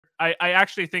I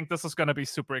actually think this is going to be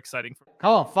super exciting.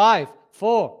 Come on, 5,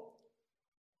 4.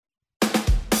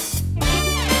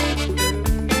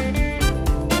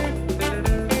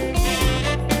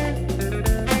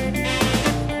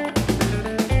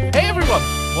 Hey everyone,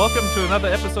 welcome to another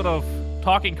episode of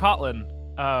Talking Kotlin.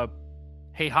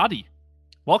 Hey Hadi,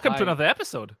 welcome to another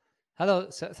episode.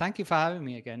 Hello, so thank you for having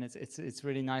me again. It's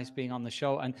really nice being on the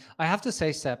show, and I have to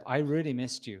say, Sep, I really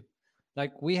missed you.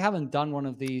 Like, we haven't done one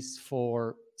of these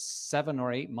for 7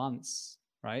 or 8 months,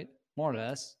 right? More or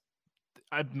less.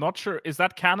 I'm not sure. Is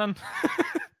that canon?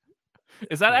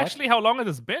 Is that actually how long it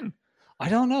has been? I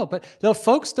don't know, but the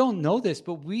folks don't know this,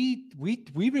 but we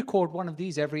record one of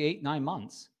these every 8-9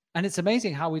 months, and it's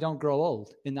amazing how we don't grow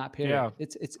old in that period. Yeah.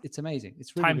 It's amazing.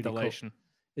 It's really, really dilation. Cool.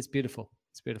 It's beautiful.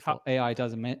 It's beautiful. AI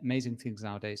does amazing things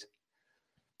nowadays.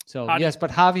 So Hadi, yes, but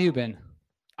how have you been?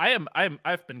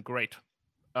 I've been great.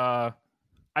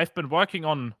 I've been working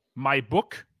on my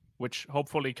book, which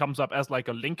hopefully comes up as like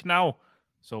a link now.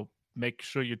 So make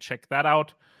sure you check that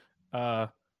out. I've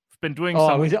been doing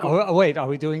wait, are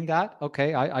we doing that?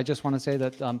 Okay, I just want to say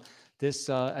that this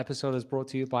episode is brought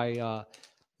to you by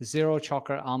Zero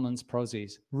Chocolate Almonds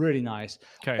Prozis. Really nice.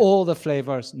 Okay. All the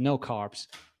flavors, no carbs.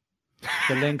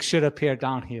 The link should appear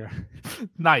down here.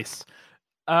 Nice.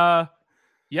 And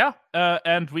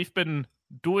we've been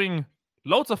doing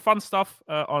loads of fun stuff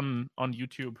on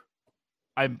YouTube.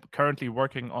 I'm currently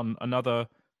working on another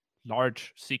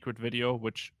large secret video,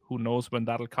 which who knows when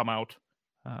that'll come out.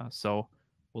 So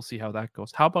we'll see how that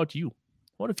goes. How about you?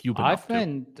 What have you been up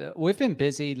to? We've been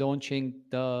busy launching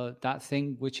that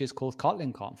thing which is called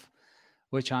Kotlin Conf,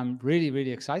 which I'm really,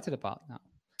 really excited about now.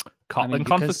 Kotlin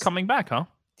Conf is coming back, huh?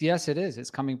 Yes, it is.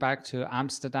 It's coming back to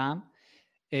Amsterdam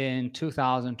in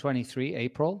 2023,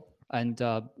 April. And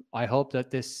I hope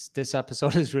that this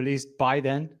episode is released by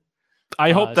then.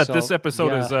 I hope that this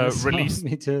episode is released.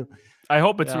 Me too. I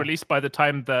hope it's released by the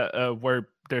time that where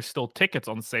there's still tickets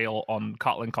on sale on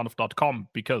kotlinconf.com,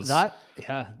 because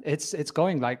it's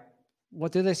going like,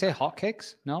 what do they say?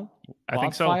 Hotcakes? No, I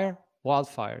think so.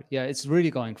 Wildfire. Yeah, it's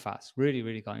really going fast. Really,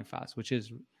 really going fast, which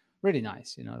is really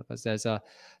nice, because there's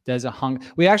a hung.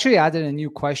 We actually added a new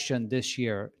question this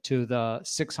year to the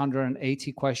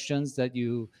 680 questions that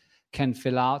you can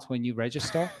fill out when you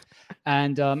register.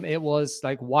 And it was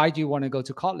like, why do you want to go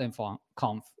to Kotlin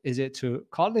Conf? Is it to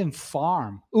Kotlin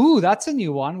Farm? Ooh, that's a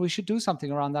new one. We should do something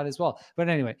around that as well. But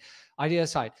anyway, idea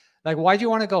aside, like, why do you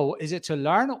want to go? Is it to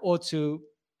learn or to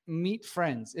meet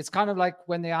friends? It's kind of like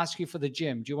when they ask you for the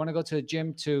gym. Do you want to go to the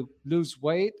gym to lose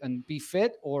weight and be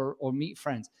fit, or meet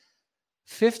friends?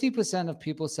 50% of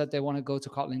people said they want to go to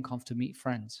Kotlin Conf to meet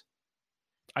friends.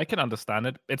 I can understand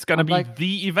it. It's going to be like,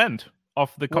 the event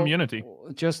of the community.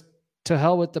 Just to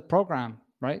hell with the program,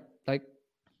 right? Like,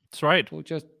 that's right. We'll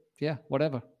just,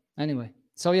 whatever. Anyway,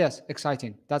 so yes,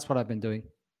 exciting. That's what I've been doing.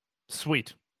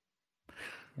 Sweet.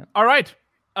 Yep. All right.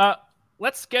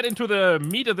 Let's get into the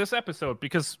meat of this episode,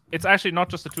 because it's actually not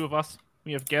just the two of us.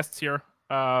 We have guests here.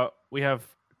 We have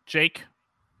Jake,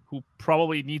 who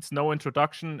probably needs no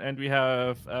introduction, and we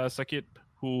have Saket,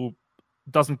 who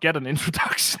doesn't get an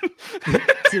introduction.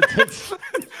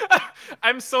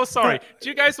 I'm so sorry. Do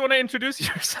you guys want to introduce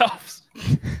yourselves?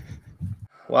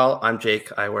 Well, I'm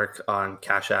Jake. I work on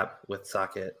Cash App with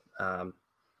Saket. Saket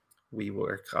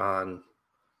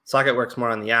works more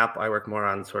on the app. I work more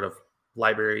on sort of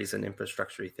libraries and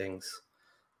infrastructure things.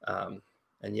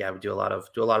 We do a lot of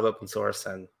open source,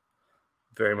 and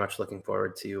very much looking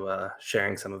forward to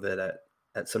sharing some of it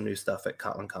at some new stuff at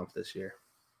Kotlin Conf this year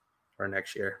or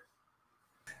next year.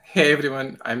 Hey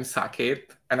everyone, I'm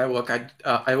Saket, and I work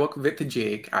with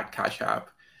Jake at Cash App.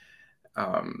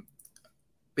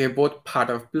 We're both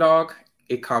part of Blog,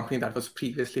 a company that was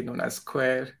previously known as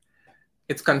Square.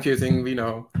 It's confusing, we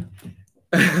know.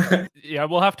 Yeah,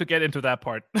 we'll have to get into that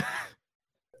part.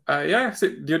 So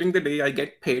during the day, I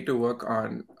get paid to work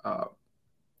on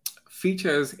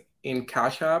features in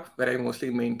Cash App, where I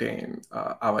mostly maintain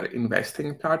our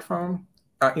investing platform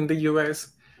in the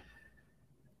US.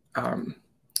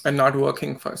 I'm not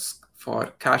working for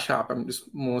Cash App. I'm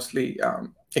just mostly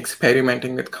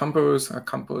experimenting with Compose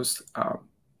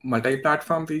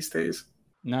multi-platform these days.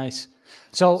 Nice.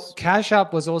 So Cash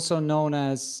App was also known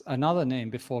as another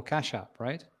name before Cash App,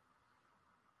 right?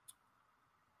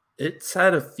 It's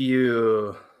had a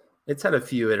few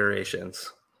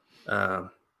iterations.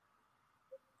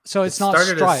 So it's not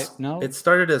Stripe, no? It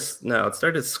started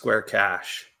as Square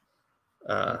Cash,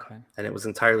 and it was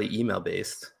entirely email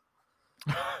based.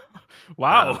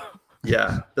 Wow.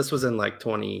 This was in like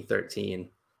 2013.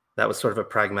 That was sort of a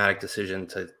pragmatic decision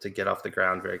to get off the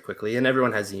ground very quickly. And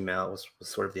everyone has email was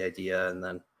sort of the idea. And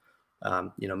then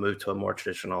move to a more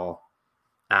traditional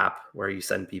app where you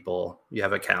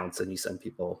have accounts and you send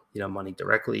people, money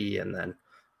directly. And then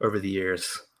over the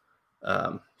years,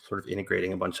 sort of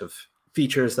integrating a bunch of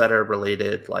features that are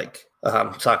related, like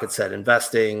Saket said,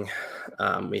 investing.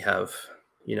 We have,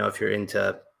 if you're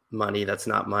into money that's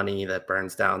not money that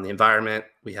burns down the environment,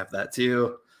 we have that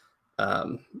too.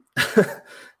 And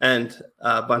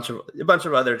a bunch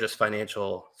of other just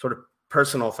financial, sort of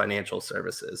personal financial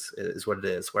services is what it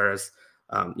is. Whereas,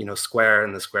 Square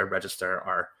and the Square Register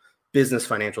are business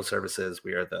financial services.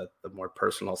 We are the more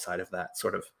personal side of that,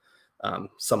 sort of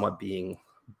somewhat being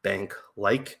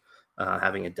bank-like,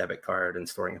 having a debit card and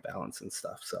storing a balance and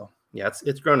stuff. So yeah,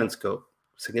 it's grown in scope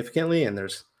significantly, and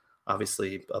there's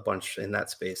obviously a bunch in that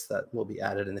space that will be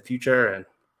added in the future. And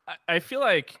I feel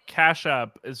like Cash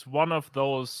App is one of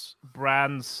those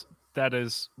brands that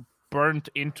is burnt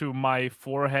into my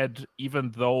forehead,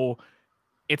 even though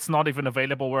it's not even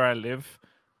available where I live,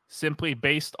 simply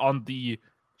based on the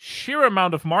sheer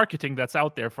amount of marketing that's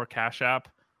out there for Cash App.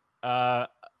 I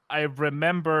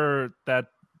remember that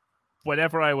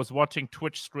whenever I was watching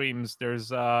Twitch streams, there's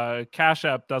Cash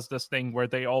App does this thing where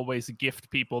they always gift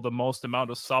people the most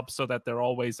amount of subs so that they're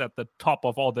always at the top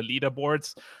of all the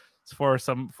leaderboards for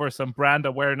some brand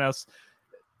awareness.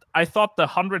 I thought the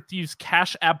 100 Thieves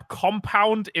Cash App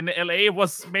compound in LA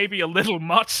was maybe a little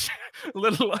much,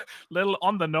 little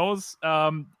on the nose.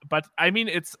 But I mean,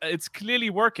 it's clearly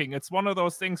working. It's one of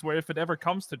those things where if it ever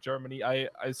comes to Germany, I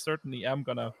certainly am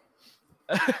gonna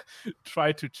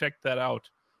try to check that out.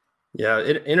 Yeah,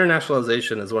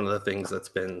 internationalization is one of the things that's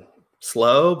been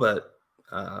slow, but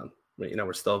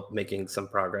we're still making some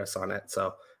progress on it.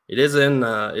 So it is in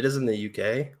the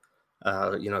UK.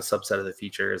 A subset of the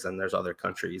features, and there's other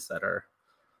countries that are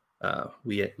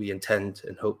we intend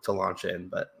and hope to launch in.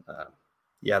 But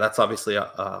yeah, that's obviously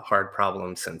a hard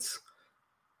problem, since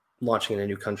launching in a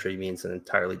new country means an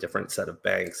entirely different set of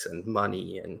banks and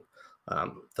money and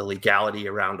the legality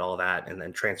around all that, and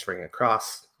then transferring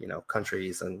across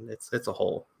countries, and it's a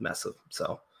whole mess of.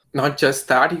 So not just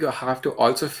that, you have to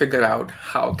also figure out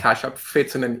how Cash App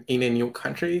fits in a new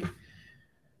country.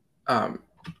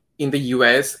 In the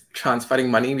US,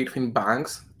 transferring money between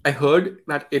banks, I heard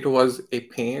that it was a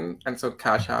pain, and so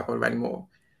Cash App or Venmo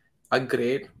are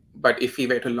great. But if we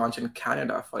were to launch in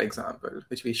Canada, for example,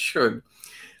 which we should,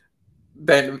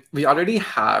 then we already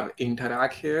have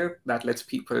Interac here that lets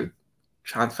people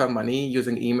transfer money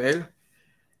using email.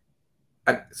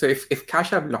 And so if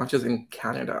Cash App launches in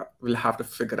Canada, we'll have to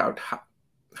figure out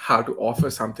how to offer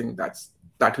something that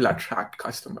will attract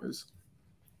customers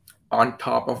on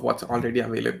top of what's already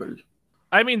available.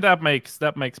 I mean, that makes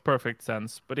perfect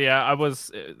sense. But yeah, it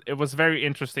was very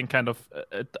interesting, kind of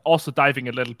also diving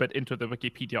a little bit into the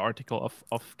Wikipedia article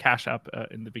of Cash App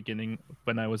in the beginning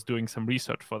when I was doing some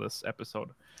research for this episode.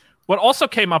 What also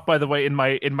came up, by the way, in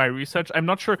my research, I'm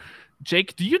not sure,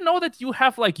 Jake, do you know that you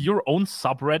have like your own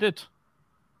subreddit?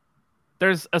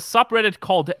 There's a subreddit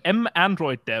called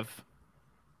MAndroidDev,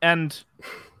 and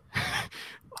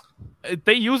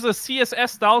they use a CSS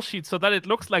style sheet so that it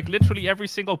looks like literally every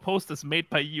single post is made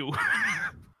by you.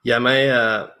 Yeah,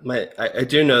 I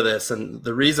do know this, and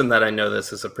the reason that I know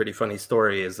this is a pretty funny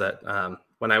story. Is that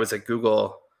when I was at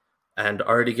Google and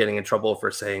already getting in trouble for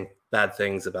saying bad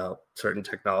things about certain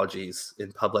technologies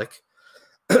in public,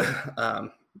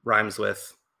 rhymes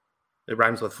with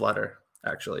Flutter,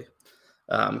 actually.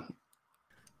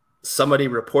 Somebody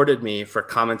reported me for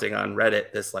commenting on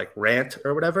Reddit, this like rant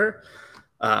or whatever.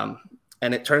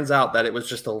 And it turns out that it was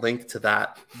just a link to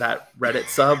that Reddit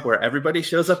sub where everybody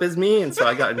shows up as me. And so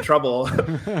I got in trouble.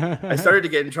 I started to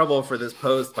get in trouble for this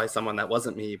post by someone that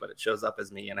wasn't me, but it shows up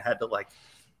as me. And I had to like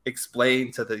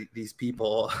explain to these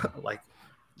people like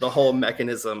the whole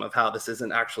mechanism of how this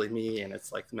isn't actually me. And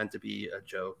it's like meant to be a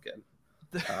joke.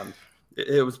 And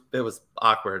it was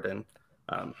awkward and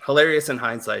hilarious in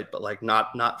hindsight, but like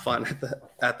not fun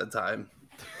at the time.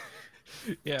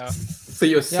 Yeah. So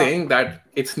you're saying that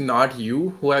it's not you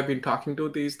who I've been talking to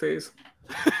these days?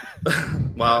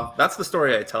 Well, that's the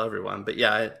story I tell everyone. But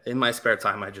yeah, in my spare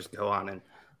time, I just go on and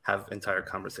have entire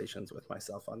conversations with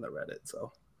myself on the Reddit.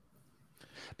 So,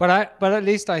 but at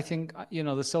least I think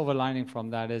the silver lining from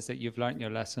that is that you've learned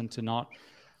your lesson to not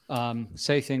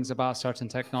say things about certain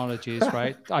technologies,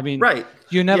 right? I mean, right.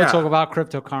 You never talk about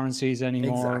cryptocurrencies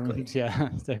anymore. Exactly. Yeah,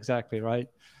 exactly right.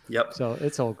 Yep. So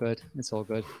it's all good. It's all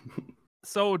good.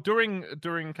 So during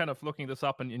kind of looking this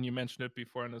up, and you mentioned it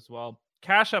before and as well,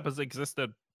 Cash App has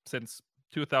existed since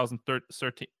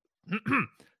 2013.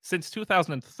 Since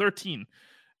 2013,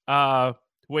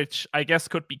 which I guess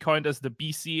could be coined as the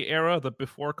BC era, the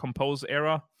before Compose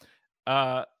era.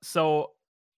 So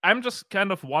I'm just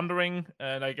kind of wondering,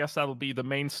 and I guess that'll be the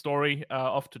main story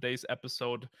of today's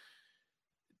episode.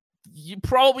 You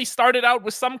probably started out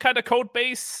with some kind of code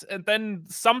base, and then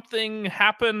something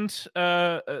happened,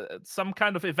 some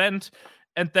kind of event,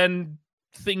 and then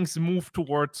things moved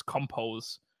towards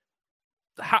Compose.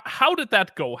 How did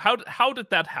that go? How did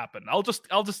that happen? I'll just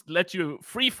let you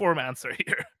freeform answer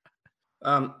here.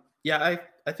 Yeah,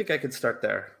 I think I could start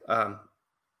there.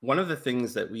 One of the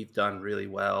things that we've done really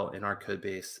well in our code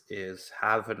base is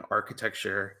have an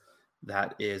architecture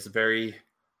that is very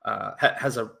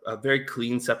has a very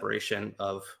clean separation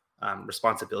of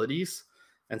responsibilities.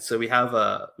 And so we have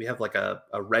like a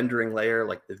rendering layer,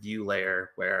 like the view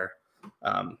layer, where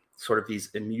sort of these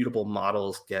immutable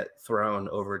models get thrown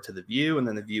over to the view, and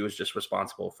then the view is just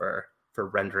responsible for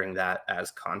rendering that as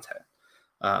content.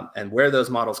 And where those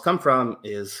models come from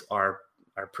is our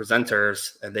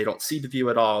presenters, and they don't see the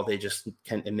view at all. They just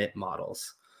can emit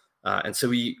models. And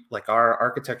so our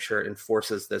architecture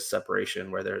enforces this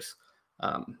separation where there's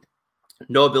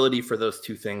no ability for those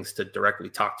two things to directly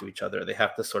talk to each other. They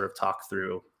have to sort of talk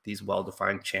through these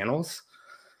well-defined channels.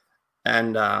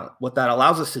 And what that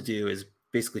allows us to do is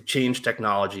basically change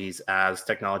technologies as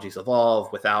technologies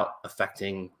evolve without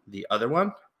affecting the other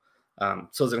one.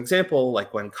 So as an example,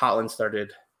 like when Kotlin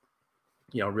started,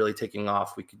 really taking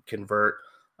off, we could convert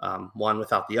one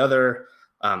without the other.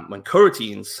 When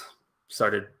coroutines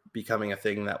started becoming a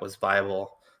thing that was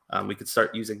viable, we could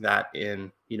start using that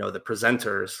in, the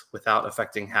presenters without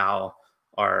affecting how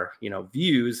our,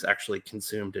 views actually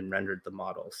consumed and rendered the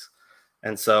models.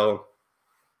 And so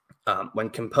when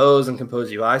Compose and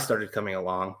Compose UI started coming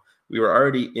along, we were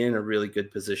already in a really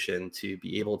good position to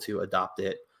be able to adopt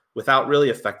it without really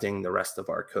affecting the rest of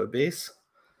our code base.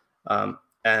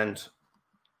 And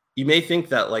you may think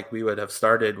that like we would have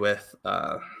started with,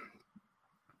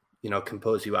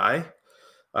 Compose UI,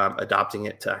 adopting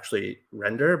it to actually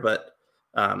render, but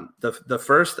the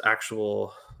first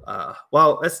actual,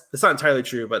 it's not entirely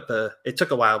true, but it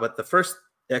took a while. But the first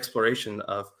exploration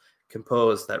of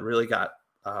Compose that really got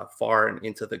far and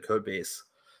into the code base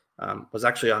was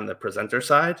actually on the presenter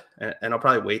side, and I'll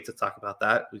probably wait to talk about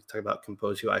that. We can talk about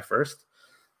Compose UI first,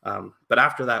 but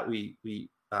after that, we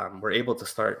were able to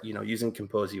start, using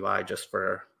Compose UI just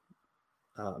for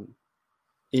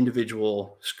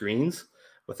individual screens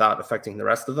without affecting the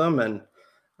rest of them, and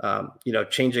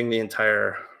changing the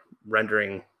entire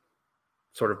rendering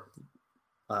sort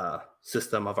of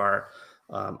system of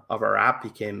our app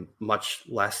became much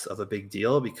less of a big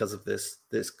deal because of this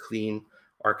clean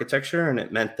architecture. And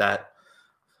it meant that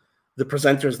the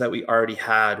presenters that we already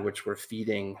had, which were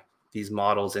feeding these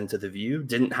models into the view,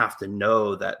 didn't have to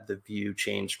know that the view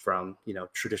changed from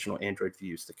traditional Android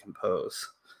views to Compose.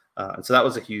 And so that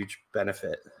was a huge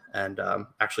benefit. And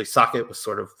actually, Saket was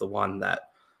sort of the one that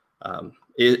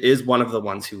is one of the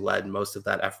ones who led most of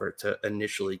that effort to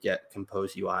initially get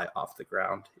Compose UI off the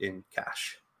ground in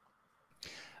cache.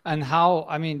 And how,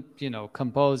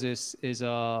 Compose is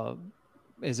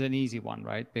an easy one,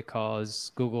 right?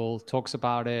 Because Google talks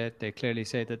about it. They clearly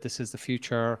say that this is the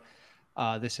future.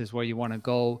 This is where you want to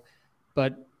go.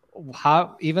 But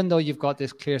how, even though you've got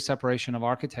this clear separation of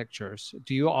architectures,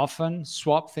 do you often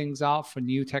swap things out for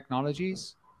new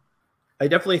technologies? I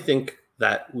definitely think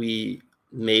that we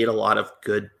made a lot of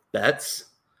good bets.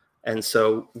 And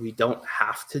so we don't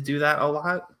have to do that a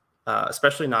lot,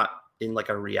 especially not in like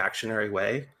a reactionary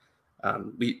way.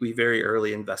 We very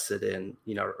early invested in,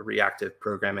 reactive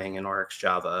programming in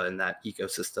RxJava and that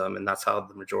ecosystem. And that's how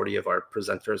the majority of our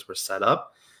presenters were set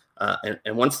up.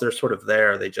 And once they're sort of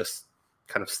there, they just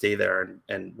kind of stay there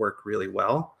and work really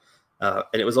well. And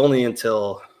it was only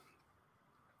until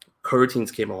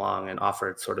coroutines came along and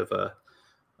offered sort of a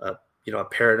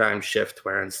paradigm shift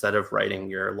where instead of writing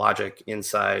your logic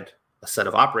inside a set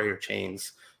of operator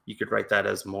chains, you could write that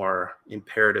as more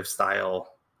imperative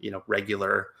style,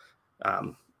 regular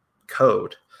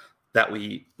code, that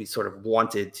we sort of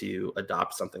wanted to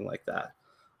adopt something like that.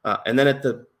 And then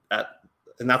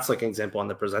and that's like an example on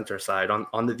the presenter side.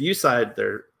 On the view side,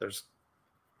 there's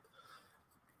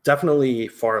definitely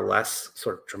far less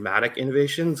sort of dramatic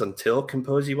innovations until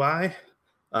Compose UI.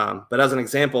 But as an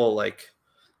example, like,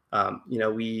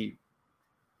 the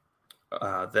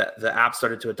app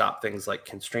started to adopt things like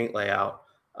constraint layout.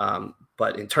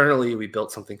 But internally, we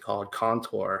built something called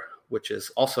Contour, which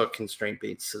is also a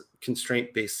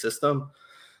constraint-based system,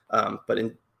 but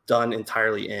done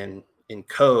entirely in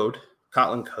code,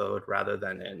 Kotlin code, rather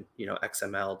than in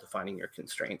XML defining your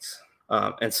constraints.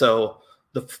 And so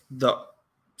the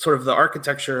sort of the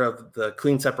architecture of the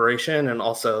clean separation, and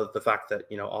also the fact that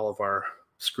all of our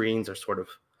screens are sort of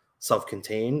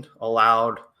self-contained,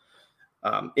 allowed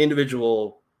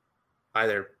individual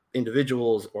either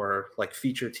individuals or like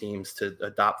feature teams to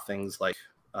adopt things like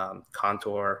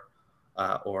contour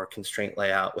or constraint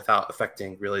layout without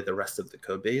affecting really the rest of the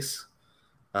code base.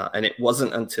 And it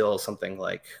wasn't until something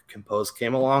like Compose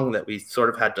came along that we sort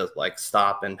of had to like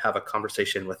stop and have a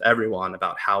conversation with everyone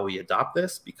about how we adopt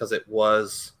this, because it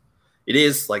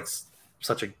is like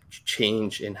such a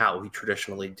change in how we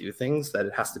traditionally do things that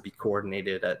it has to be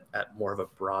coordinated at more of a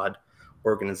broad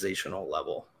organizational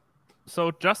level.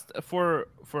 So just for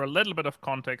a little bit of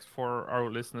context for our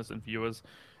listeners and viewers,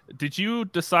 did you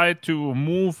decide to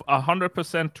move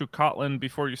 100% to Kotlin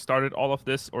before you started all of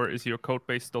this, or is your code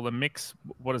base still a mix?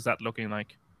 What is that looking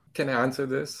like? Can I answer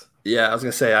this? Yeah, I was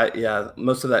gonna say,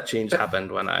 most of that change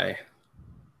happened when I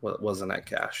wasn't at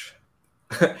Cache.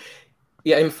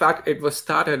 Yeah, in fact, it was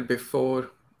started before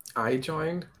I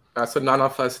joined, so none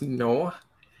of us know.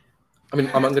 I mean,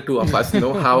 among the two of us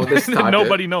know how this started.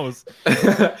 Nobody knows.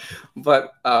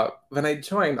 But when I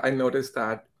joined, I noticed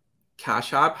that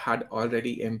Cache App had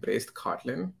already embraced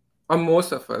Kotlin, or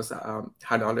most of us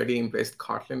had already embraced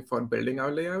Kotlin for building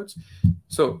our layouts.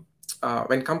 So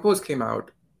when Compose came out,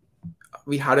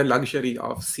 we had a luxury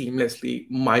of seamlessly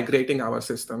migrating our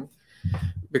system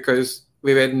because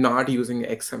we were not using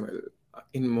XML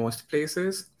in most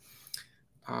places.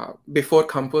 Before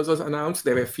Compose was announced,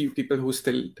 there were a few people who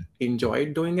still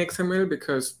enjoyed doing XML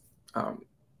because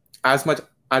as much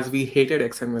as we hated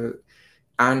XML,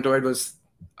 Android was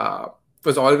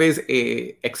always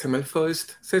a XML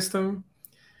first system.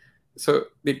 So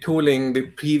the tooling,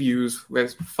 the previews were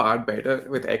far better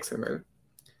with XML.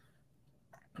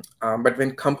 But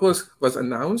when Compose was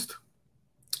announced,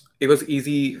 it was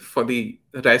easy for the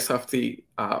rest of the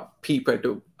people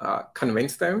to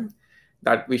convince them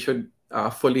that we should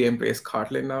fully embrace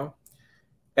Kotlin now.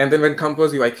 And then when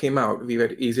Compose UI came out, we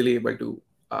were easily able to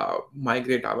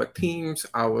migrate our themes,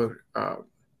 our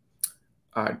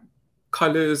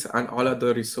colors, and all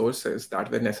other resources that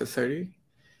were necessary.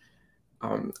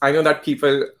 I know that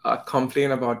people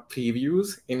complain about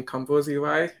previews in Compose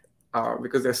UI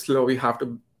because they're slow. We have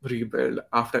to rebuild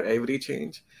after every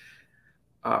change.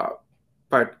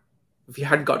 But we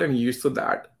had gotten used to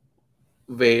that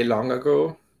way long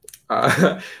ago.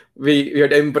 We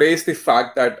had embraced the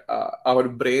fact that our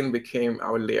brain became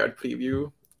our layered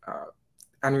preview.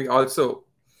 And we also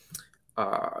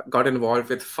got involved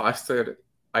with faster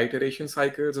iteration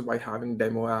cycles by having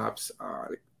demo apps,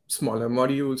 smaller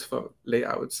modules for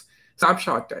layouts,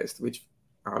 snapshot test, which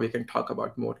we can talk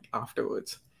about more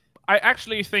afterwards. I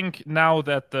actually think now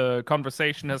that the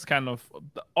conversation has kind of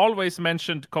always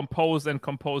mentioned Compose and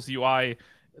Compose UI,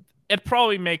 it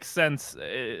probably makes sense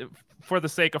for the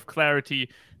sake of clarity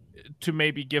to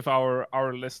maybe give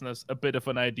our listeners a bit of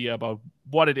an idea about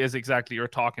what it is exactly you're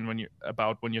talking when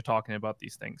you're talking about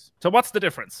these things. So what's the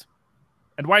difference?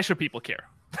 And why should people care?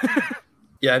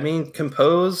 Yeah, I mean,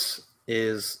 Compose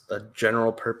is a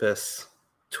general purpose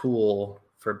tool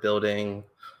for building,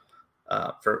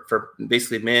 for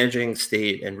basically managing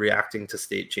state and reacting to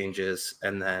state changes,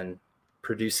 and then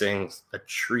producing a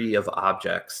tree of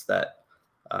objects that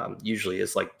usually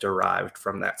is like derived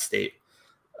from that state.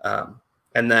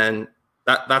 And then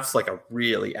that's like a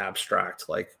really abstract,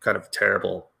 like kind of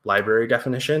terrible library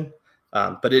definition.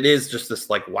 But it is just this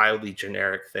like wildly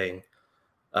generic thing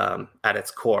at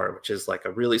its core, which is like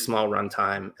a really small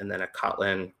runtime and then a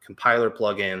Kotlin compiler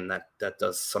plugin that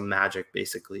does some magic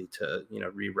basically to,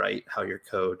 rewrite how your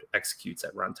code executes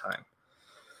at runtime.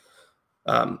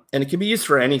 And it can be used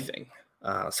for anything.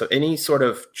 So any sort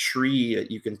of tree that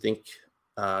you can think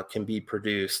can be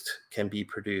produced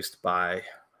by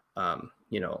a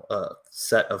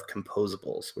set of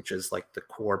composables, which is like the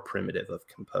core primitive of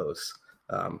Compose.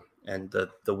 And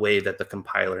the way that the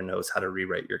compiler knows how to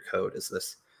rewrite your code is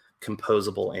this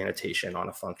composable annotation on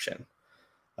a function.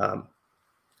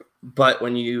 But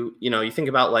when you think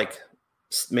about like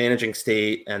managing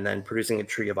state and then producing a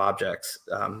tree of objects,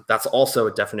 that's also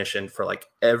a definition for like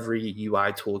every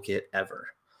UI toolkit ever.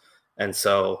 And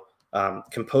so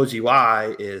Compose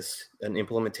UI is an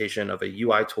implementation of a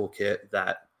UI toolkit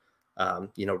that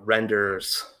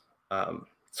renders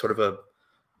sort of a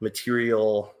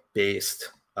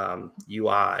material-based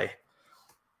UI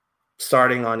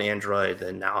starting on Android,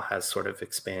 and now has sort of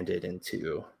expanded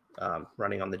into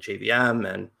running on the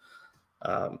JVM. And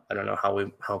I don't know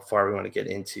how far we want to get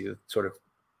into sort of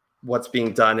what's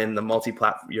being done in the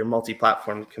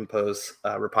multi-platform Compose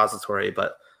repository,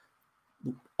 but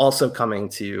also coming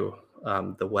to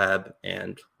the web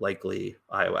and likely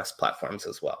iOS platforms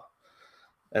as well.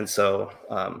 And so,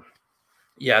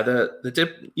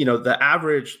 the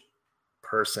average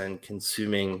person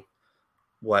consuming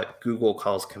what Google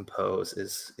calls Compose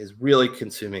is really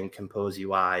consuming Compose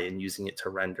UI and using it to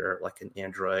render like an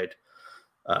Android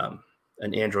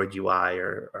UI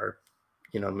or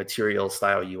Material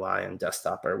style UI on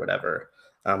desktop or whatever.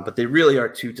 But they really are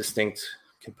two distinct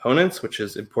components, which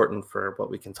is important for what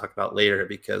we can talk about later,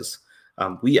 because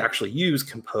we actually use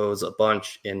Compose a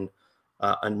bunch in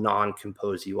a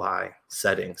non-Compose UI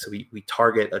setting. So we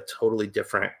target a totally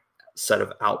different set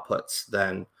of outputs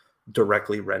than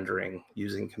directly rendering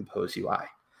using Compose UI.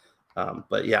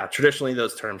 But yeah, traditionally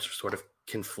those terms are sort of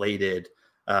conflated,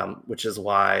 which is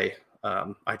why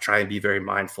I try and be very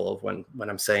mindful of when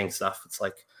I'm saying stuff. It's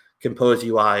like Compose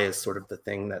UI is sort of the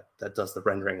thing that does the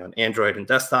rendering on Android and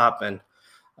desktop, and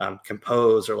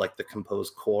Compose, or like the Compose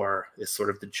core, is sort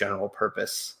of the general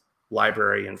purpose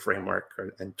library and framework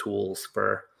and tools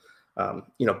for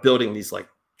building these like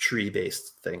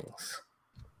tree-based things.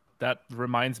 That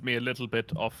reminds me a little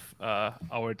bit of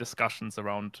our discussions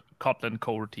around Kotlin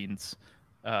coroutines,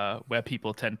 where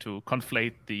people tend to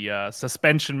conflate the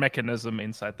suspension mechanism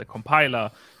inside the compiler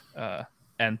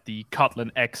and the Kotlin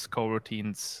X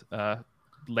coroutines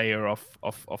layer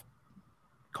of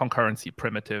concurrency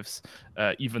primitives,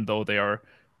 even though they are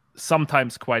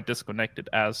sometimes quite disconnected,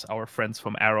 as our friends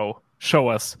from Arrow show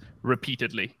us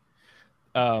repeatedly.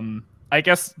 I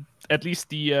guess at least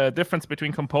the difference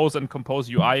between Compose and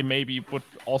Compose UI maybe would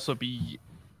also be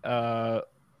a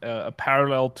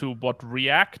parallel to what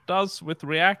React does with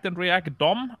React and React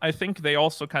DOM. I think they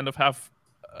also kind of have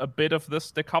a bit of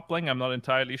this decoupling. I'm not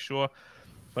entirely sure.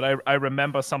 But I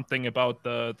remember something about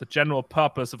the general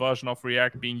purpose version of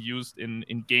React being used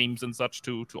in games and such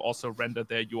to also render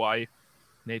their UI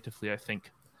natively, I think.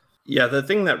 Yeah, the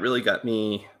thing that really got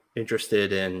me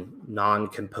interested in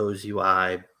non-Compose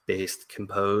UI based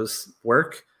Compose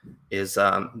work is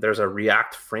there's a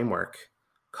React framework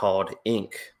called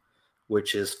Ink,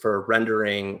 which is for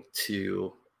rendering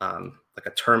to like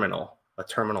a terminal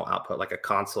output, like a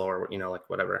console or like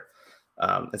whatever.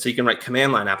 And so you can write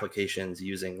command line applications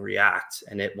using React,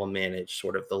 and it will manage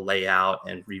sort of the layout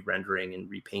and re-rendering and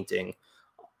repainting,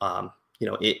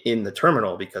 in the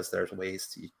terminal, because there's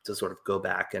ways to sort of go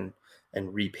back and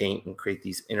repaint and create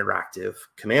these interactive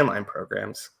command line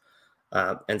programs.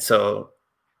 And so,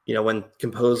 when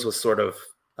Compose was sort of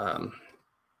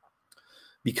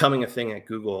becoming a thing at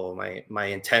Google, my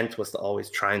intent was to always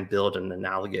try and build an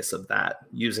analogous of that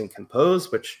using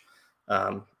Compose, which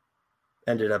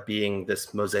ended up being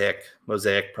this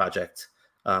mosaic project.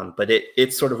 But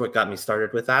it's sort of what got me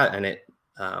started with that, and it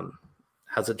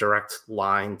has a direct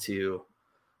line to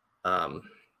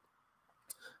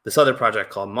this other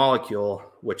project called Molecule,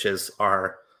 which is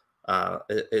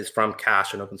is from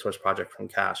Cache, an open source project from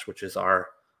Cache, which is our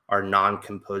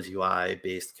non-Compose UI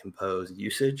based Compose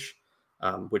usage,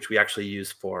 which we actually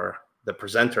use for the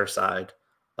presenter side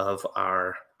of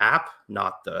our app,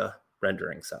 not the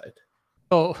rendering side.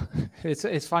 So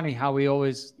it's funny how we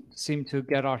always seem to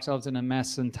get ourselves in a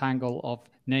mess and tangle of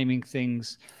naming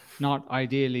things not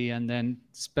ideally and then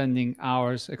spending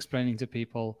hours explaining to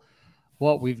people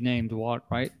what we've named what,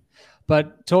 right?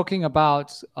 But talking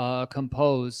about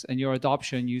Compose and your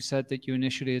adoption, you said that you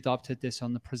initially adopted this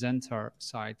on the presenter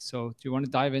side. So do you want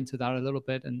to dive into that a little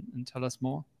bit and tell us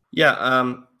more?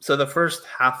 Yeah, so the first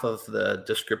half of the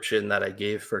description that I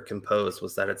gave for Compose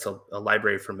was that it's a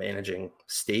library for managing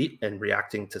state and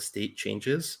reacting to state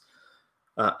changes.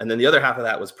 And then the other half of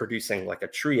that was producing like a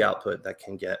tree output that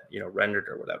can get rendered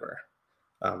or whatever.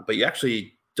 But you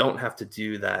actually don't have to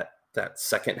do that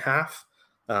second half.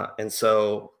 And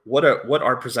so what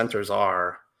our presenters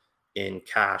are in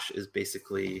Cache is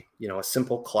basically a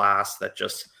simple class that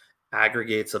just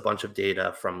aggregates a bunch of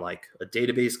data from like a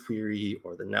database query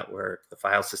or the network, the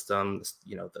file system,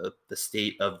 the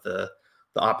state of the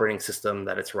operating system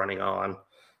that it's running on.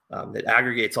 It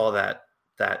aggregates all that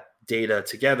data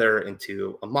together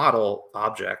into a model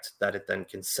object that it then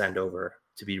can send over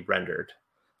to be rendered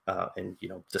and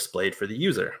displayed for the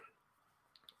user.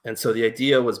 And so the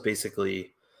idea was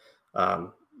basically,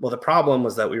 the problem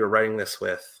was that we were writing this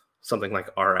with something like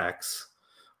RX,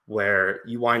 where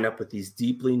you wind up with these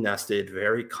deeply nested,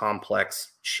 very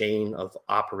complex chain of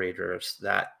operators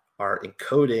that are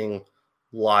encoding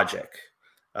logic.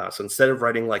 So instead of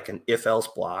writing like an if-else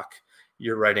block,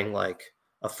 you're writing like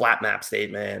a flat map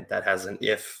statement that has an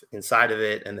if inside of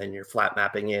it, and then you're flat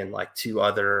mapping in like two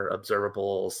other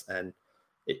observables. And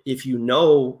if you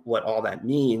know what all that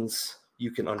means,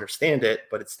 you can understand it,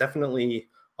 but it's definitely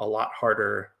a lot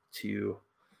harder to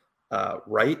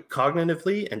write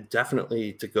cognitively, and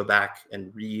definitely to go back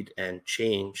and read and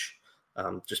change,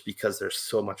 just because there's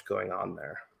so much going on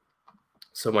there,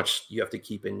 so much you have to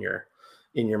keep in your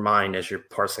in your mind as you're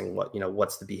parsing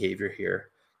what's the behavior here,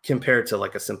 compared to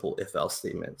like a simple if-else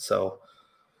statement. So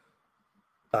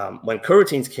when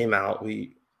coroutines came out,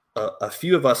 a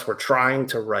few of us were trying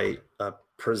to write a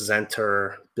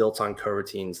presenter built on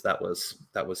coroutines that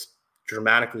was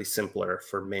dramatically simpler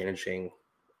for managing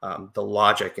the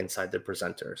logic inside the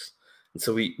presenters. And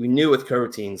so we knew with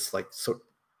coroutines,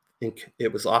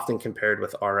 it was often compared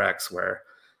with Rx, where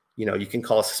you can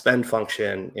call a suspend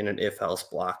function in an if-else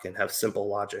block and have simple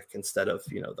logic instead of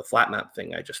the flat map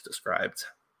thing I just described.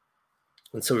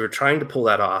 And so we were trying to pull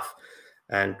that off,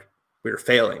 and we were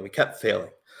failing. We kept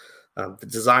failing. The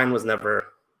design was never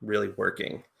really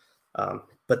working.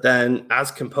 But then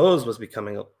as Compose was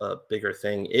becoming a bigger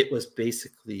thing, it was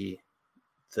basically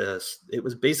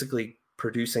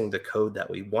producing the code that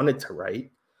we wanted to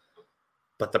write.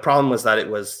 But the problem was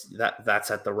that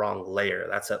that's at the wrong layer.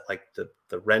 That's at like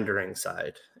the rendering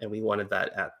side. And we wanted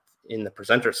that in the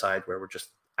presenter side, where we're just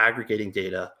aggregating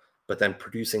data, but then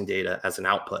producing data as an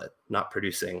output, not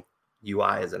producing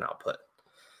UI as an output.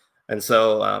 And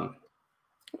so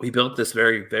we built this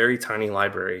very, very tiny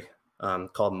library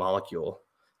called Molecule.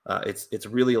 It's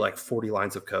really like 40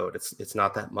 lines of code. It's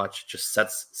not that much. It just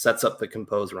sets up the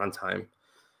Compose runtime,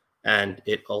 and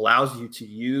it allows you to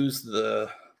use the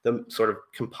sort of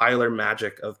compiler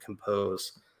magic of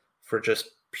Compose for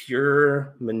just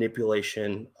pure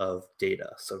manipulation of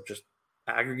data. So just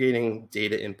aggregating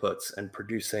data inputs and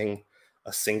producing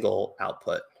a single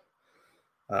output.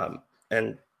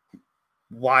 And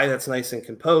why that's nice in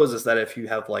Compose is that if you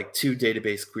have like two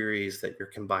database queries that you're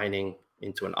combining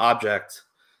into an object,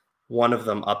 one of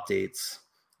them updates,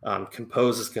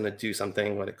 Compose is going to do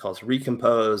something what it calls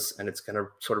recompose, and it's going to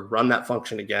sort of run that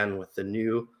function again with the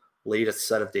new latest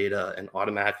set of data and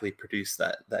automatically produce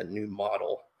that new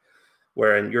model.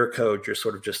 Where in your code,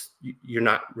 you're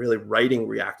not really writing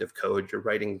reactive code, you're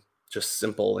writing just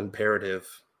simple imperative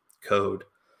code.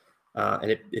 And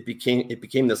it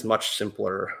became this much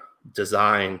simpler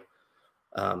design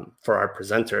for our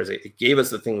presenters. It gave us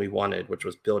the thing we wanted, which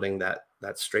was building that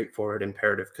straightforward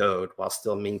imperative code while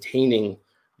still maintaining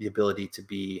the ability to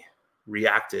be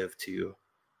reactive to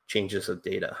changes of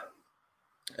data.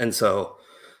 And so,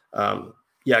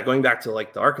 going back to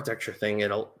like the architecture thing,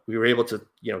 we were able to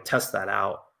test that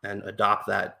out and adopt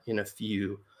that in a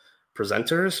few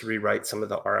presenters, rewrite some of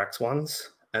the Rx ones,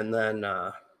 and then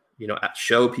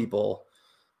show people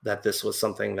that this was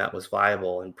something that was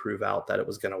viable and prove out that it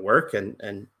was going to work.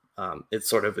 And it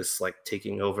sort of is like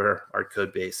taking over our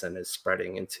code base and is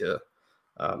spreading into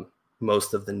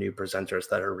most of the new presenters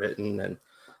that are written, and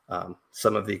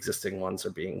some of the existing ones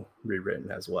are being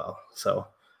rewritten as well. So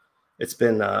it's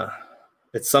been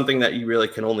it's something that you really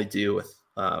can only do with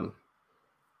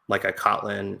like a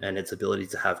Kotlin and its ability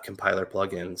to have compiler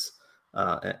plugins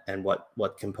and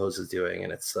what Compose is doing.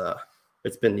 And it's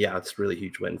been it's a really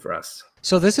huge win for us.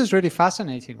 So this is really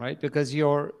fascinating, right? Because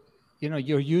you're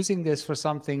using this for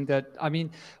something that, I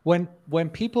mean, when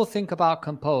people think about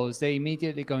Compose, they're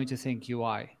immediately going to think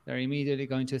UI. They're immediately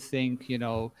going to think,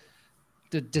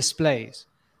 the displays.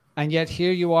 And yet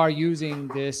here you are using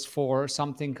this for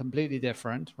something completely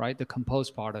different, right? The Compose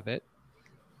part of it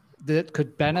that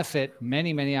could benefit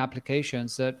many, many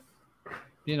applications that,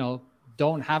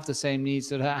 don't have the same needs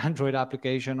that an Android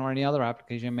application or any other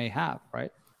application may have,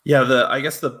 right? Yeah, I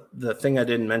guess the thing I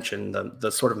didn't mention,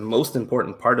 the sort of most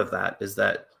important part of that is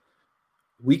that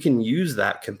we can use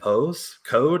that Compose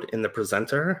code in the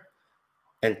presenter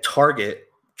and target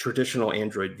traditional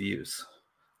Android views.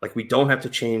 Like, we don't have to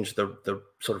change the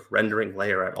sort of rendering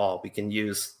layer at all. We can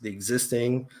use the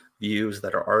existing views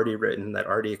that are already written, that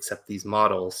already accept these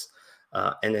models.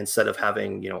 And instead of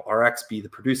having, Rx be the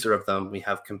producer of them, we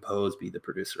have Compose be the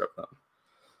producer of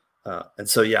them. And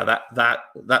so,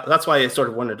 that's why I sort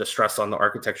of wanted to stress on the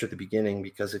architecture at the beginning,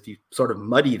 because if you sort of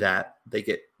muddy that, they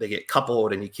get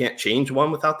coupled and you can't change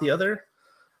one without the other.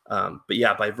 But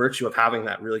yeah, by virtue of having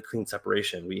that really clean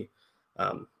separation,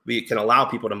 we can allow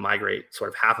people to migrate sort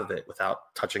of half of it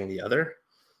without touching the other.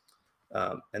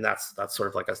 And that's sort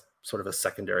of like a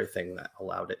secondary thing that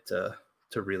allowed it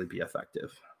to really be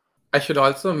effective. I should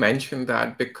also mention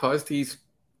that because these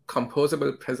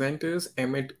composable presenters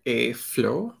emit a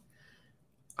flow,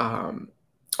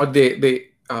 or they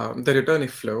return a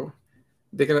flow,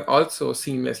 they can also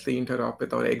seamlessly interrupt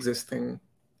with our existing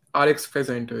Rx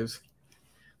presenters.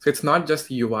 So it's not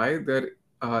just UI they're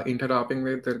interacting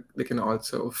with, they can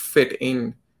also fit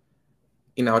in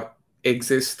our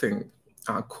existing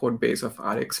code base of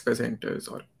Rx presenters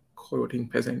or coroutine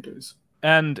presenters.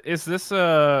 And is this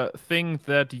a thing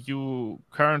that you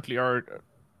currently are?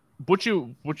 Would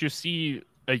you see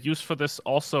a use for this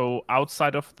also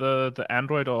outside of the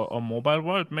Android or mobile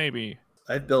world, maybe?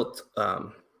 I built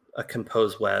a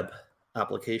Compose web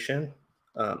application,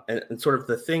 and sort of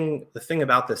the thing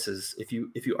about this is if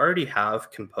you already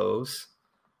have Compose,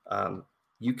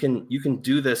 you can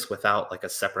do this without like a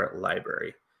separate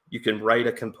library. You can write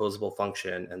a composable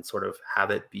function and sort of have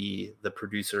it be the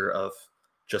producer of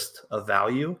just a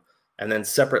value, and then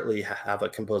separately have a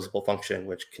composable function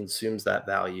which consumes that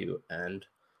value and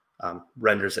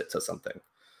renders it to something.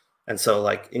 And so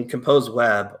like in Compose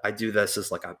Web, I do this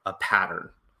as like a pattern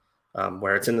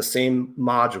where it's in the same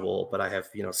module, but I have,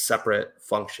 separate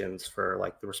functions for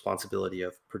like the responsibility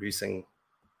of producing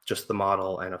just the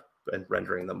model and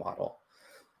rendering the model.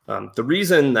 The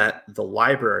reason that the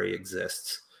library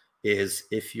exists is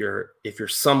if you're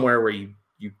somewhere where you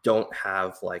don't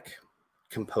have like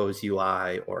Compose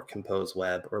UI or Compose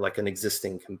Web or like an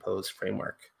existing Compose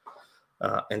framework.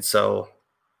 And so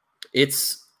it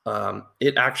started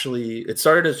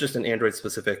as just an Android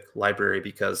specific library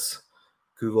because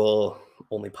Google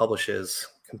only publishes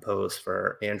Compose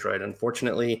for Android.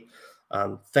 Unfortunately,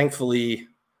 thankfully,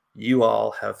 you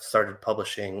all have started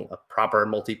publishing a proper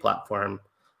multi-platform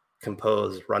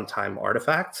Compose runtime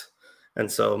artifact. And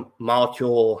so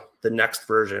Molecule, the next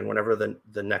version, whenever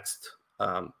the next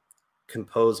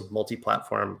Compose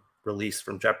multi-platform release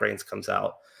from JetBrains comes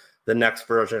out, the next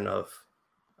version of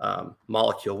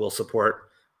Molecule will support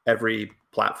every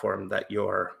platform that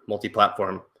your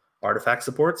multi-platform artifact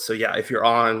supports. So yeah, if you're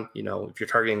on, if you're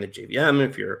targeting the JVM,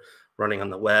 if you're running on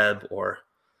the web, or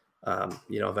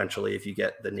eventually if you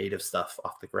get the native stuff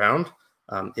off the ground,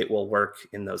 it will work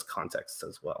in those contexts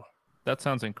as well. That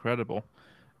sounds incredible.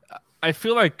 I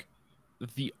feel like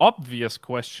the obvious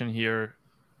question here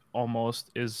almost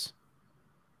is,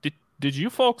 did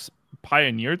you folks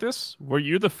pioneer this? Were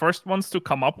you the first ones to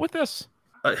come up with this?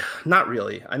 Not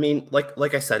really. I mean,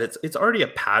 like I said, it's already a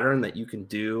pattern that you can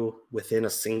do within a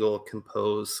single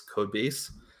Compose code base.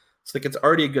 So like it's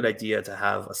already a good idea to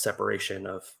have a separation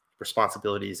of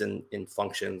responsibilities in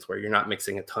functions where you're not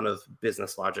mixing a ton of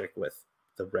business logic with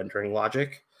the rendering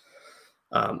logic.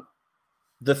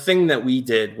 The thing that we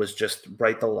did was just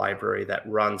write the library that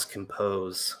runs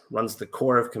Compose, runs the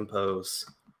core of Compose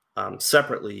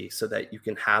separately, so that you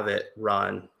can have it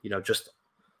run, you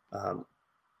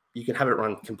can have it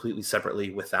run completely separately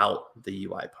without the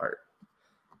UI part.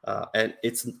 And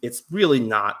it's really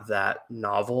not that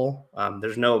novel.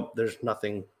 There's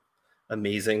nothing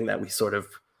amazing that we sort of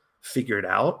figured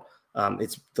out.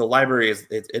 The library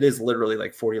it is literally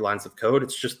like 40 lines of code.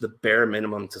 It's just the bare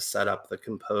minimum to set up the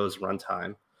Compose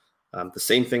runtime. The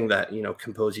same thing that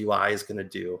Compose UI is going to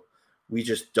do. We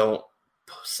just don't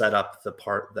set up the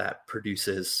part that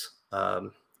produces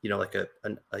like a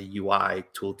UI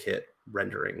toolkit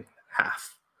rendering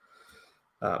half.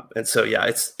 And so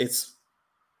yeah,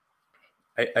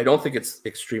 I don't think it's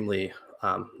extremely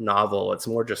novel. It's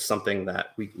more just something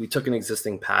that we took an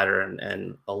existing pattern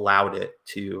and allowed it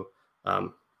to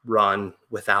run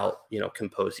without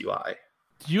Compose UI.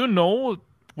 Do you know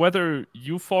whether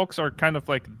you folks are kind of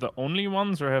like the only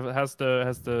ones, or has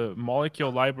the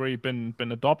Molecule library been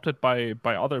adopted by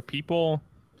other people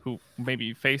who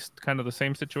maybe faced kind of the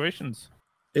same situations?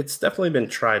 It's definitely been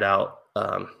tried out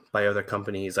by other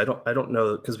companies. I don't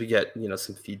know, because we get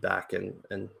some feedback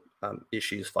and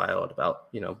issues filed about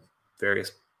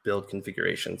various build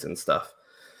configurations and stuff.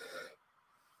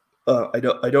 I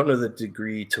don't know the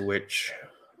degree to which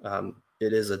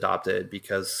it is adopted,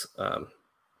 because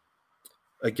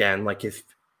again, like if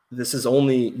this is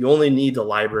you only need the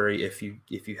library if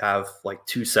you have like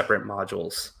two separate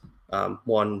modules,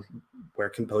 one where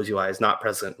Compose UI is not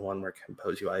present, one where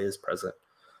Compose UI is present,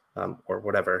 or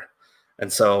whatever.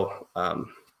 And so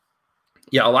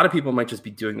yeah, a lot of people might just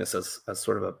be doing this as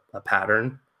sort of a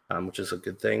pattern, which is a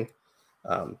good thing.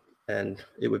 And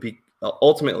it would be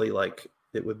ultimately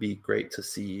it would be great to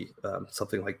see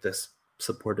something like this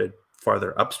supported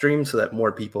farther upstream, so that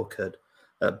more people could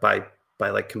by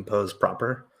like Compose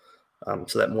proper,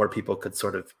 so that more people could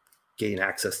sort of gain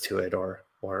access to it or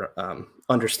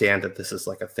understand that this is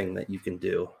like a thing that you can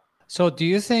do. So do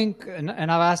you think, and I've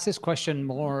asked this question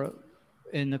more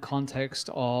in the context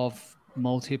of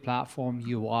multi-platform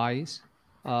UIs,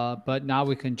 but now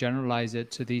we can generalize it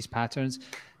to these patterns.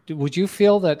 Would you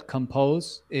feel that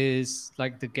Compose is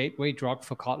like the gateway drug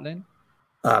for Kotlin?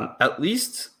 At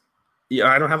least,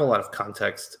 I don't have a lot of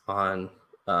context on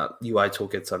UI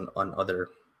toolkits on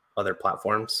other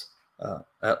platforms.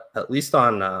 At least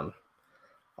on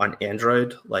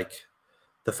Android, like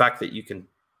the fact that you can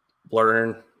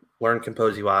learn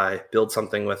Compose UI, build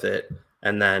something with it,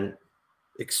 and then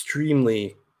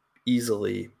extremely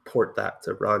easily port that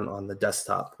to run on the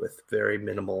desktop with very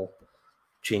minimal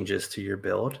changes to your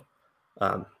build.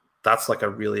 That's like a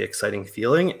really exciting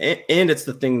feeling. And it's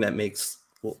the thing that makes,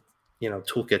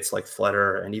 toolkits like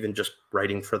Flutter and even just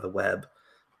writing for the web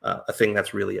a thing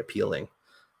that's really appealing.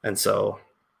 And so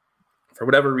for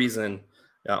whatever reason,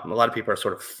 a lot of people are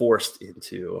sort of forced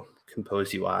into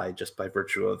Compose UI just by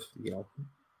virtue of,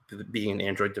 being an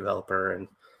Android developer and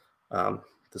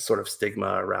the sort of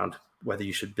stigma around whether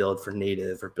you should build for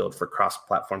native or build for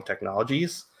cross-platform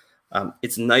technologies.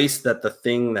 It's nice that the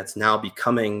thing that's now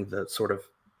becoming the sort of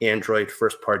Android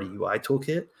first-party UI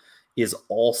toolkit is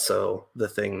also the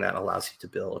thing that allows you to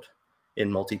build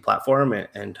in multi-platform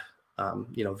and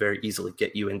very easily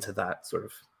get you into that sort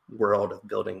of world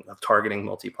of targeting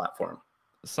multi-platform.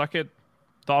 Saket,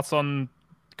 thoughts on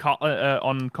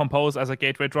Compose as a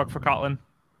gateway drug for Kotlin?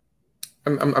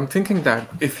 I'm thinking that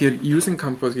if you're using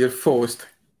Compose, you're forced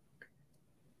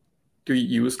to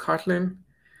use Kotlin.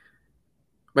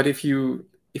 But if you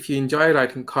enjoy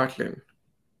writing Kotlin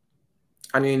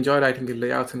and you enjoy writing the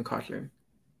layouts in Kotlin,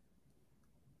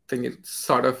 then it's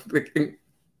sort of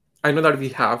I know that we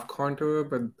have Contour,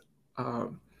 but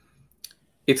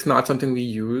it's not something we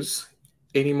use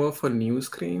anymore for new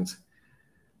screens.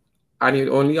 And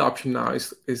the only option now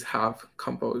is have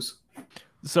Compose.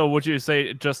 So would you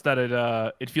say just that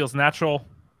it feels natural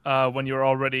when you're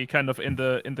already kind of in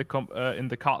the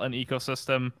Kotlin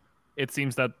ecosystem? It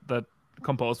seems that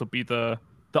Compose would be the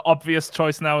obvious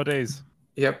choice nowadays.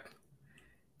 Yep.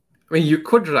 I mean, you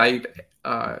could write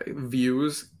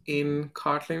views in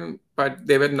Kotlin, but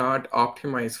they were not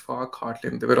optimized for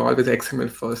Kotlin. They were always XML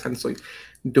first, and so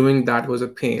doing that was a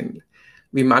pain.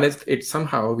 We managed it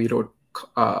somehow. We wrote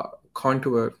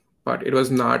Contour, but it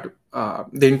was not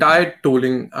the entire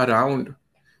tooling around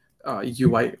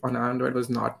UI on Android was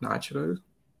not natural.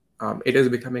 It is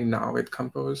becoming now with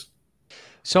Compose.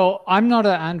 So I'm not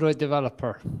an Android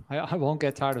developer. I won't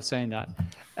get tired of saying that.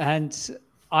 And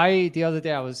the other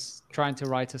day I was trying to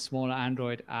write a small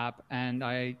Android app, and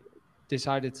I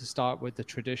decided to start with the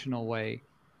traditional way,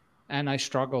 and I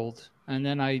struggled. And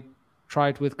then I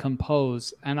tried with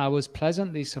Compose, and I was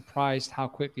pleasantly surprised how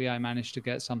quickly I managed to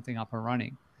get something up and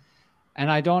running.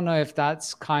 And I don't know if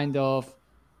that's kind of,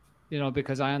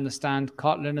 because I understand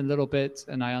Kotlin a little bit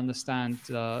and I understand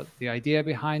the idea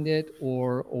behind it,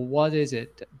 or what is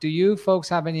it? Do you folks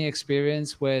have any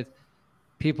experience with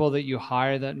people that you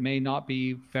hire that may not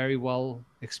be very well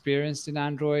experienced in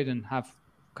Android and have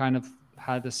kind of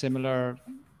had a similar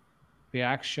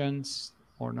reactions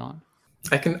or not?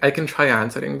 I can try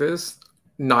answering this,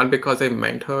 not because I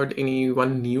mentored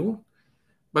anyone new,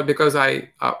 but because I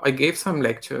gave some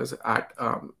lectures at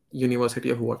University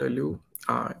of Waterloo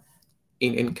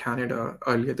in Canada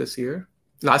earlier this year,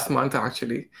 last month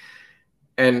actually.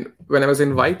 And when I was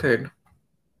invited,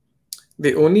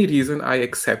 the only reason I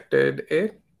accepted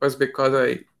it was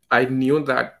because I knew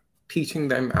that teaching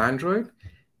them Android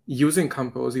using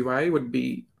Compose UI would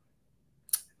be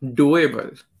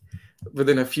doable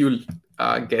within a few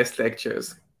guest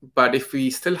lectures. But if we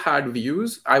still had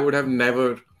views, I would have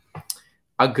never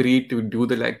agreed to do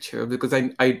the lecture, because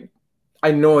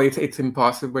I know it's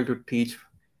impossible to teach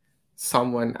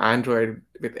someone Android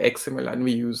with XML and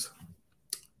views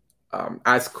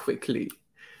as quickly.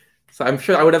 So I'm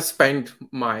sure I would have spent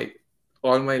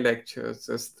all my lectures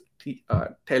just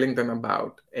telling them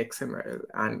about XML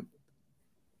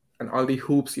and all the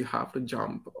hoops you have to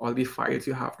jump, all the files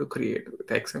you have to create with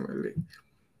XML.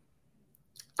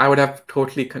 I would have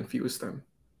totally confused them.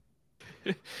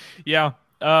 Yeah.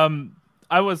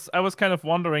 I was kind of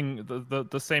wondering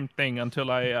the same thing until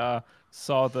I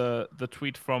saw the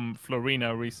tweet from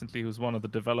Florina recently, who's one of the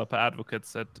developer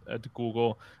advocates at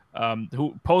Google,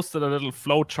 who posted a little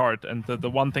flow chart, and the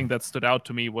one thing that stood out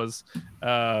to me was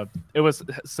it was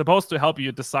supposed to help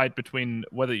you decide between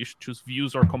whether you should choose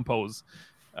Views or Compose.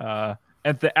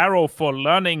 And the arrow for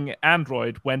learning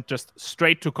Android went just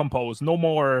straight to Compose. No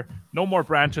more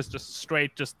branches,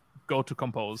 just go to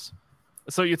Compose.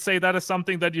 So you'd say that is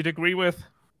something that you'd agree with?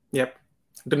 Yep.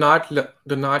 Do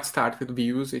not start with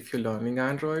Views if you're learning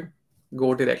Android.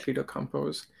 Go directly to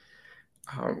Compose.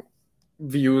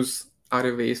 Views are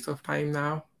a waste of time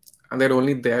now, and they're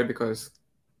only there because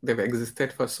they've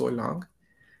existed for so long.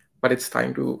 But it's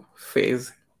time to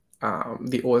phase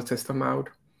the old system out.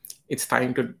 It's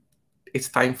time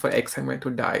for XML to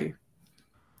die,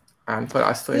 and for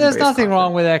us to. There's nothing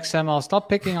wrong with XML. Stop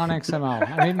picking on XML.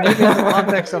 I mean, maybe in the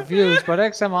context of Views, but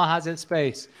XML has its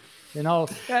space.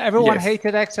 Everyone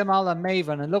hated XML and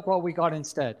Maven, and look what we got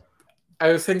instead.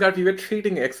 I was saying that we were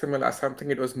treating XML as something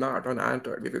it was not on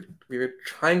Android. We were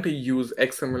trying to use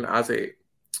XML as a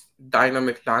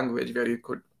dynamic language where you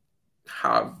could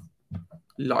have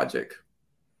logic.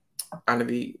 And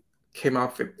we came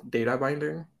up with data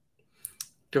binding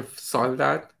to solve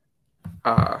that.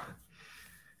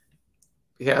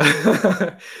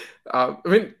 Yeah. I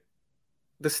mean,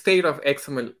 the state of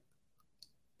XML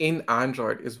in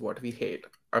Android is what we hate.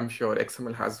 I'm sure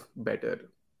XML has better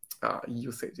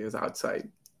usages outside.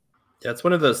 Yeah, it's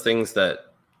one of those things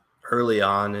that early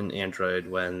on in Android,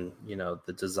 when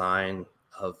the design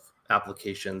of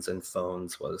applications and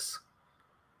phones was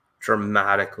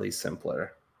dramatically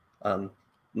simpler,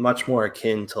 much more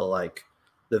akin to like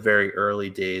the very early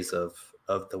days of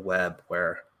the web,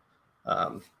 where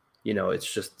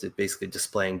it's just basically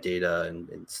displaying data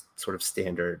in sort of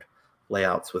standard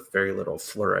layouts with very little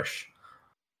flourish.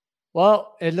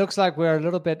 Well, it looks like we're a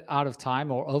little bit out of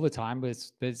time or over time, but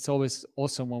it's always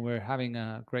awesome when we're having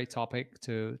a great topic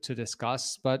to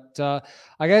discuss. But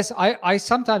I guess I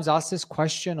sometimes ask this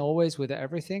question always with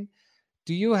everything.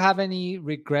 Do you have any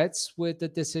regrets with the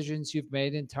decisions you've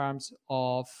made in terms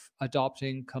of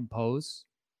adopting Compose?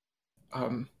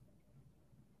 I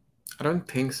don't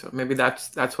think so. Maybe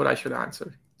that's what I should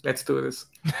answer. Let's do this.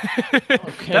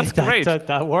 Okay, that's great.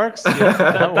 That works.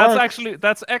 Yeah,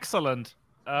 that's excellent.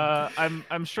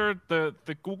 I'm sure the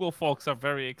Google folks are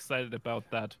very excited about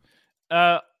that.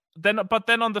 But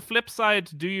then on the flip side,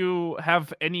 do you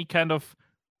have any kind of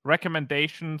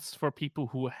recommendations for people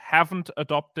who haven't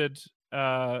adopted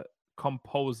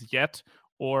Compose yet,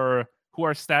 or who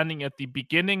are standing at the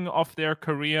beginning of their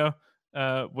career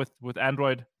with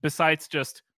Android, besides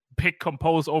just pick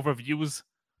Compose over views?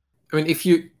 I mean, if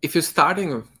you're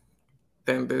starting,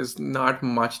 then there's not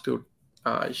much to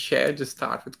share. Just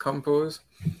start with Compose.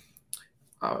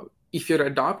 If you're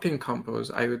adopting Compose,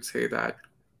 I would say that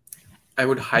I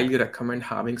would highly recommend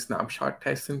having snapshot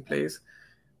tests in place.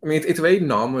 I mean, it's very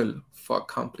normal for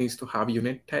companies to have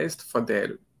unit tests for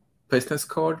their business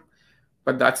code,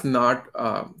 but that's not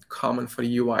common for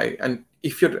UI. And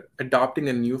if you're adopting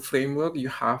a new framework, you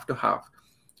have to have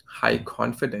high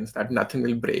confidence that nothing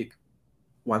will break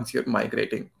once you're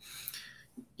migrating.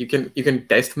 You can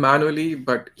test manually,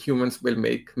 but humans will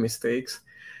make mistakes,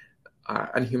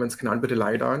 and humans cannot be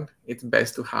relied on. It's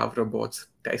best to have robots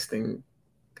testing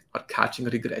or catching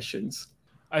regressions.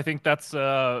 I think that's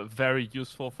very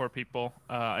useful for people.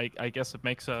 I guess it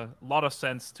makes a lot of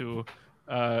sense to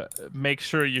make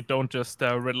sure you don't just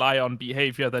rely on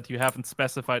behavior that you haven't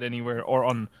specified anywhere, or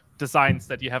on designs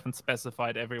that you haven't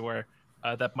specified everywhere.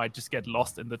 That might just get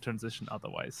lost in the transition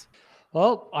otherwise.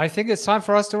 Well, I think it's time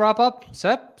for us to wrap up,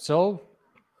 Seb. So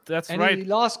that's any right.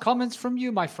 last comments from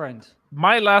you, my friend?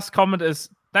 My last comment is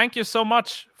thank you so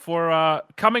much for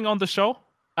coming on the show.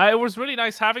 It was really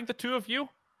nice having the two of you.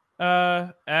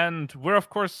 And we're, of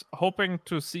course, hoping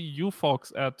to see you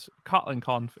folks at Kotlin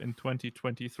Conf in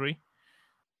 2023.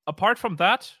 Apart from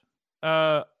that,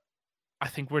 I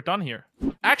think we're done here.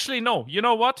 Actually, no. You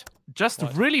know what? Just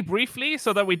really briefly,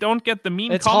 so that we don't get the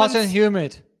mean it's comments. Hot and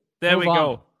humid. There Move we on.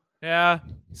 go. Yeah,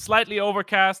 slightly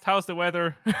overcast. How's the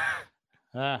weather?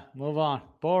 Move on.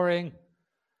 Boring.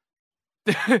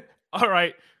 All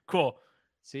right, cool.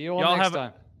 See you all next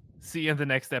time. See you in the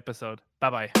next episode.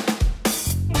 Bye-bye.